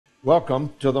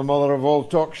Welcome to the mother of all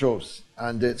talk shows,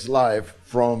 and it's live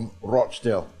from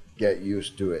Rochdale. Get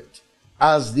used to it.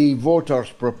 As the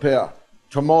voters prepare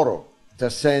tomorrow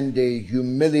to send a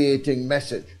humiliating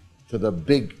message to the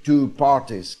big two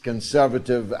parties,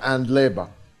 Conservative and Labour,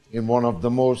 in one of the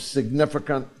most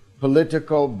significant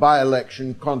political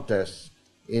by-election contests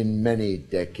in many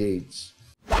decades.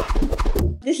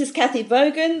 This is Kathy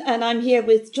Bogan, and I'm here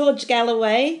with George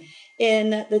Galloway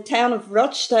in the town of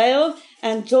Rochdale.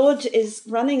 And George is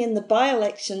running in the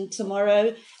by-election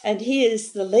tomorrow, and he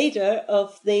is the leader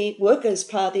of the Workers'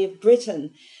 Party of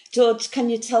Britain. George, can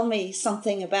you tell me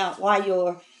something about why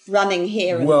you're running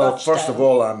here in Rochdale? Well, first of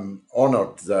all, I'm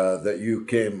honoured that you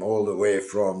came all the way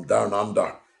from down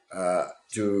under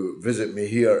to visit me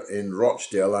here in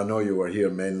Rochdale. I know you were here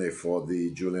mainly for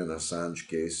the Julian Assange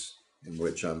case, in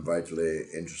which I'm vitally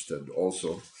interested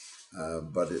also.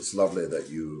 But it's lovely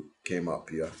that you came up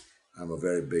here. I'm a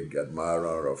very big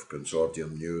admirer of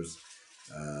Consortium News.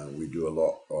 We do a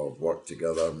lot of work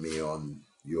together, me on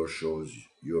your shows,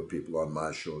 your people on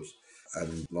my shows,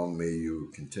 and long may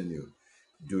you continue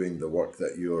doing the work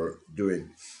that you're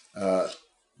doing.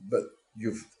 But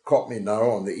you've caught me now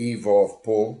on the eve of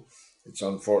poll. It's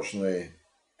unfortunately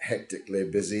hectically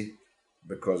busy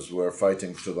because we're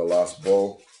fighting to the last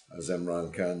ball. As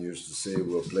Imran Khan used to say,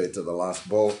 we'll play to the last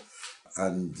ball.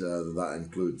 And that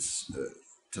includes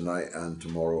tonight and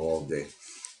tomorrow all day.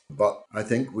 But I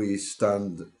think we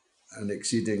stand an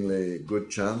exceedingly good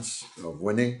chance of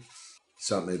winning.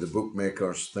 Certainly the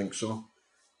bookmakers think so.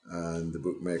 And the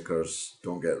bookmakers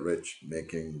don't get rich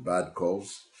making bad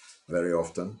calls very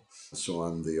often. So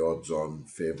I'm the odds-on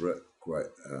favourite, quite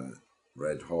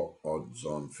red-hot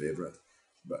odds-on favourite.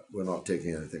 But we're not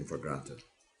taking anything for granted.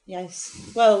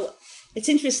 Yes. Well, it's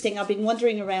interesting. I've been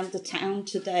wandering around the town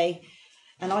today,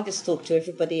 and I just talked to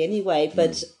everybody anyway,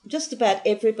 but just about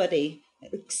everybody,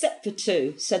 except for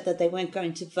two, said that they weren't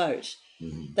going to vote.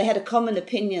 Mm-hmm. They had a common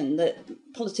opinion that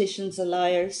politicians are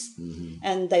liars,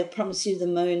 and they'll promise you the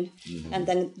moon, and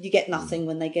then you get nothing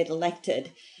when they get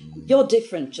elected. You're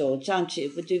different, George, aren't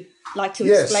you? Would you like to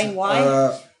explain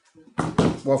why?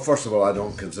 Well, first of all, I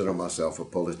don't consider myself a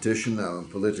politician. I'm a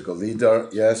political leader,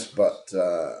 yes, but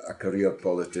a career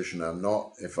politician I'm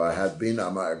not. If I had been,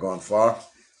 I might have gone far.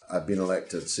 I've been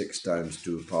elected 6 times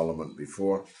to Parliament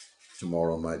before.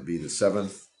 Tomorrow might be the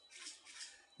 7th.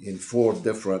 In 4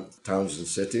 different towns and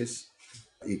cities,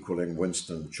 equaling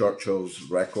Winston Churchill's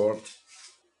record,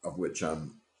 of which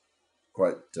I'm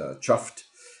quite chuffed.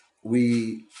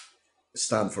 We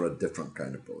stand for a different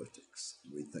kind of politics.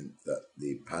 We think that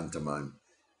the pantomime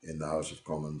in the House of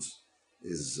Commons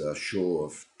is a show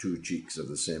of 2 cheeks of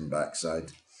the same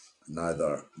backside,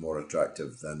 neither more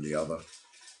attractive than the other.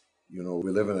 You know,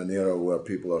 we live in an era where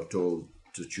people are told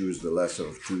to choose the lesser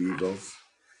of 2 evils.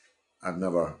 I've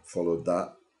never followed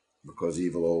that because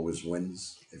evil always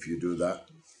wins if you do that.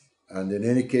 And in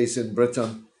any case in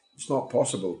Britain, it's not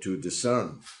possible to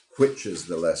discern which is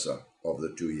the lesser of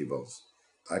the 2 evils.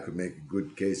 I could make a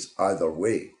good case either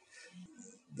way,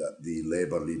 that the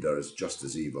Labour leader is just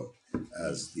as evil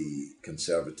as the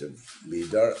Conservative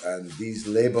leader, and these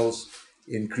labels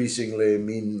increasingly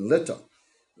mean little.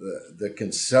 The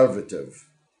Conservative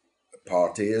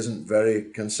Party isn't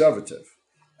very conservative,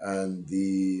 and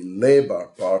the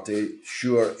Labour Party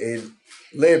sure ain't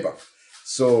Labour.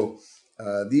 So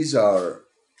these are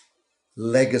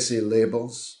legacy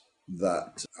labels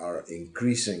that are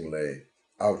increasingly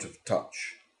out of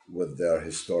touch with their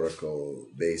historical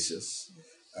basis.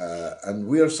 And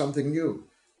we are something new.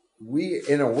 We,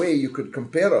 in a way, you could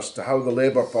compare us to how the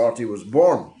Labour Party was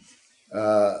born.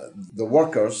 The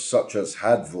workers, such as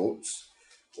had votes,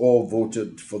 all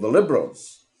voted for the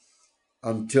Liberals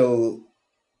until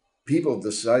people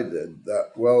decided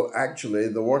that, well, actually,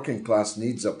 the working class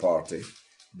needs a party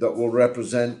that will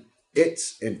represent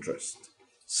its interest,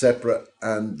 separate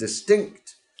and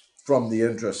distinct from the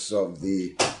interests of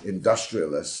the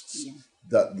industrialists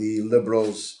that the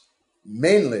Liberals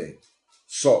mainly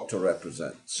sought to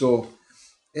represent. So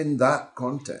in that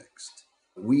context,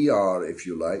 we are, if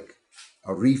you like,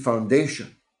 a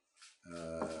refoundation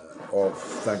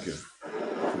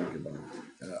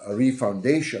a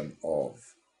refoundation of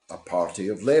a party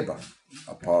of Labour,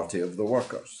 a party of the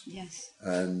workers. Yes.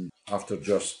 And after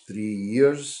just 3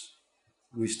 years,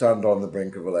 we stand on the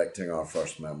brink of electing our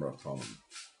first Member of Parliament.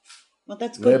 Well,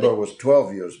 that's good. Labour was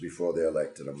 12 years before they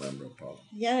elected a Member of Parliament.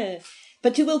 Yeah,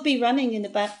 but you will be running in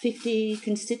about 50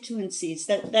 constituencies.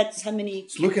 That's how many?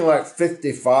 It's looking like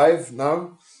 55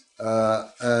 now,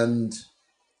 and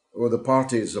the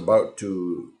party is about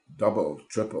to double,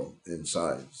 triple in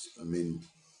size. I mean,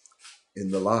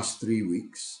 in the last 3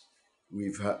 weeks,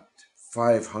 we've had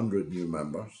 500 new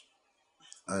members.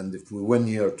 And if we win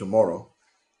here tomorrow,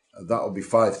 that'll be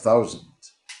 5,000.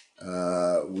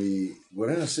 We're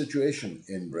in a situation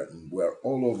in Britain where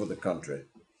all over the country,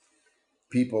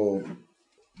 people,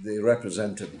 they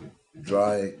represented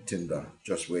dry tinder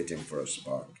just waiting for a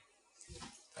spark.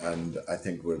 And I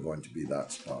think we're going to be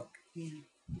that spark. Yeah.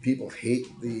 People hate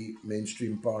the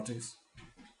mainstream parties.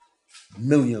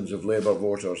 Millions of Labour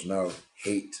voters now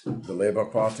hate the Labour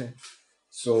Party.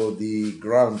 So the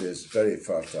ground is very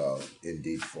fertile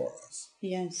indeed for us.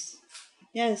 Yes.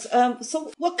 Yes.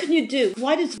 So what can you do?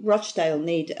 Why does Rochdale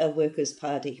need a Workers'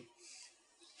 Party?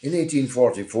 In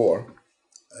 1844,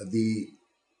 the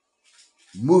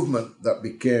movement that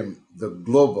became the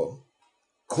global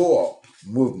co-op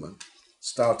movement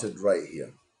started right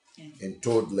here in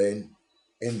Toad Lane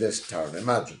in this town.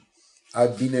 Imagine,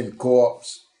 I've been in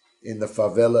co-ops in the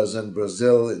favelas in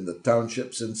Brazil, in the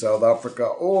townships in South Africa,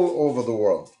 all over the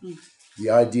world. The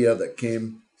idea that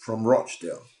came from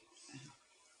Rochdale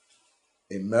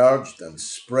emerged and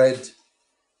spread,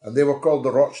 and they were called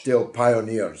the Rochdale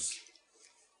Pioneers.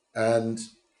 And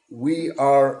we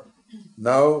are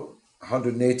now,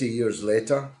 180 years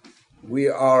later, we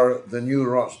are the new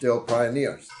Rochdale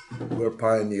Pioneers. We're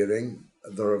pioneering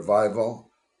the revival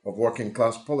of working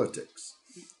class politics,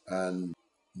 and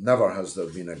never has there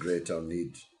been a greater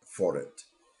need for it.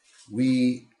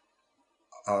 We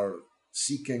are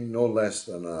seeking no less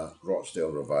than a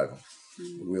Rochdale revival.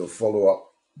 We'll follow up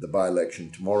the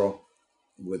by-election tomorrow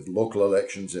with local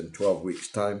elections in 12 weeks'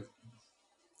 time,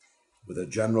 with a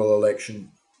general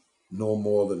election no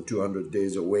more than 200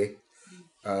 days away.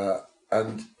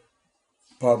 And,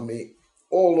 pardon me,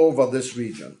 all over this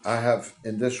region, I have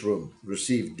in this room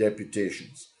received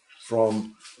deputations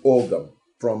from Oldham,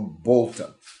 from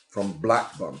Bolton, from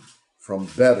Blackburn, from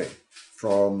Bury,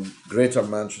 from Greater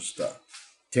Manchester,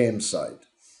 Tameside,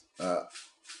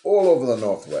 all over the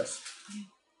Northwest.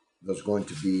 There's going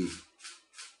to be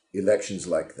elections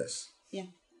like this. Yeah.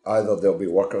 Either there'll be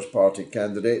Workers' Party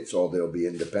candidates or there'll be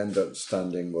independents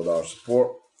standing with our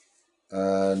support.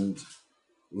 And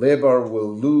Labour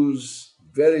will lose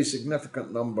very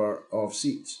significant number of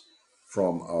seats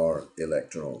from our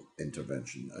electoral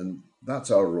intervention. And that's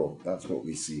our role. That's what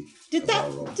we see as our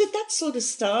role. Did that sort of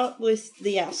start with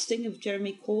the ousting of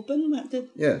Jeremy Corbyn?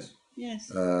 Yes. Yes.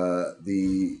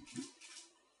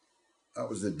 That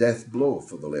was the death blow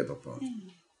for the Labour Party.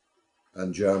 Yeah.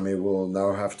 And Jeremy will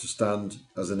now have to stand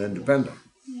as an independent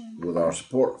with our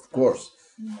support, of course.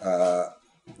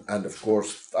 And of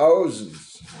course,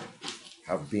 thousands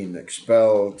have been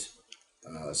expelled,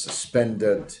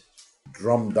 suspended,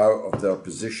 drummed out of their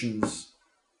positions.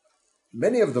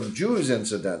 Many of them Jews,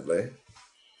 incidentally.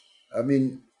 I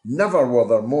mean, never were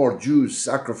there more Jews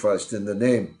sacrificed in the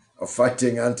name of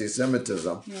fighting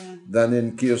anti-Semitism than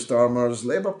in Keir Starmer's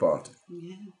Labour Party.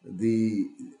 Yeah.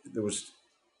 There was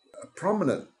a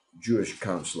prominent Jewish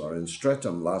councillor in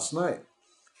Streatham last night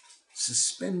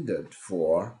suspended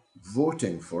for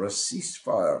voting for a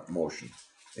ceasefire motion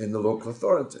in the local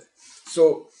authority.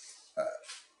 So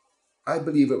I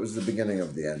believe it was the beginning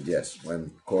of the end, yes,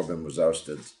 when Corbyn was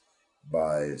ousted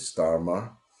by Starmer.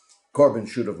 Corbyn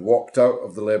should have walked out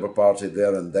of the Labour Party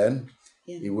there and then.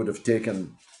 Yeah. He would have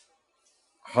taken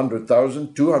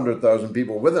 100,000, 200,000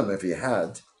 people with him if he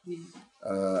had.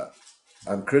 Yeah.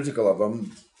 I'm critical of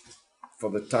him for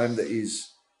the time that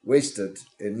he's wasted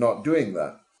in not doing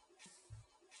that.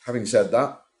 Having said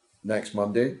that, next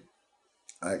Monday,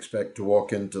 I expect to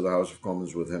walk into the House of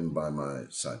Commons with him by my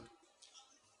side.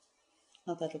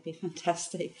 Oh, that'll be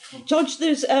fantastic. George,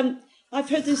 there's I've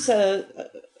heard this,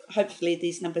 hopefully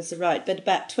these numbers are right, but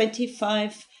about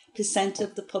 25%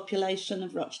 of the population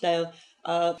of Rochdale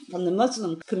are from the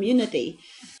Muslim community.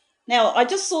 Now, I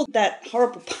just saw that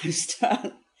horrible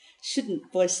poster,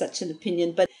 shouldn't voice such an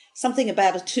opinion, but something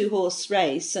about a two-horse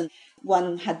race, and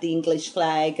one had the English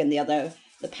flag and the other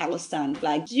the Palestine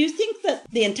flag. Do you think that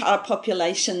the entire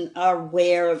population are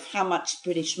aware of how much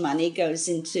British money goes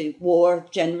into war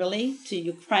generally, to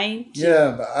Ukraine?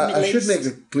 Yeah, but I should make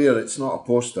it clear it's not a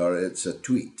poster, it's a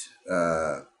tweet.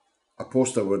 A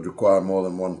poster would require more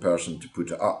than one person to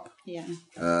put it up. Yeah.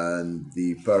 And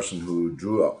the person who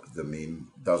drew up the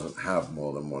meme doesn't have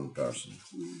more than one person.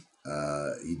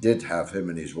 He did have him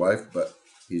and his wife, but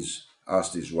he's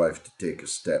asked his wife to take a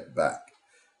step back.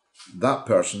 That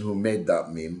person who made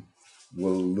that meme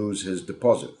will lose his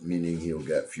deposit, meaning he'll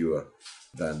get fewer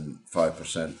than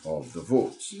 5% of the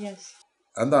votes. Yes.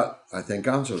 And that, I think,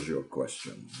 answers your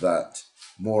question, that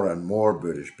more and more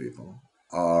British people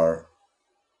are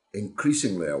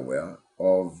increasingly aware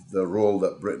of the role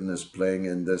that Britain is playing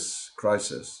in this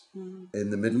crisis in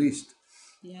the Middle East.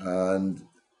 Yeah. And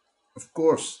Of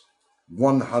course,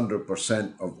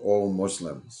 100% of all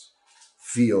Muslims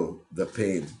feel the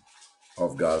pain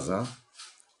of Gaza,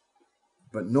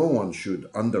 but no one should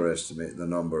underestimate the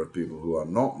number of people who are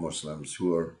not Muslims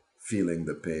who are feeling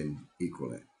the pain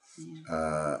equally.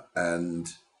 And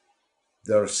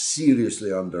they're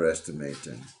seriously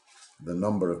underestimating the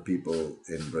number of people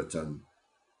in Britain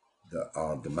that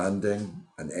are demanding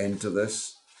an end to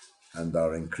this and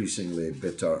are increasingly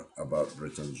bitter about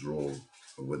Britain's role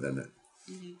within it.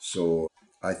 Mm-hmm. So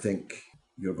I think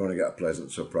you're going to get a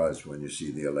pleasant surprise when you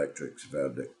see the electorate's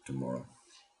verdict tomorrow.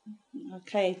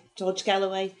 Okay, George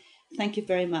Galloway, thank you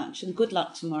very much and good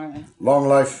luck tomorrow. Long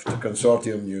life to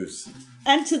Consortium News.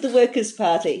 And to the Workers'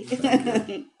 Party. Thank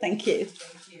you. Thank you.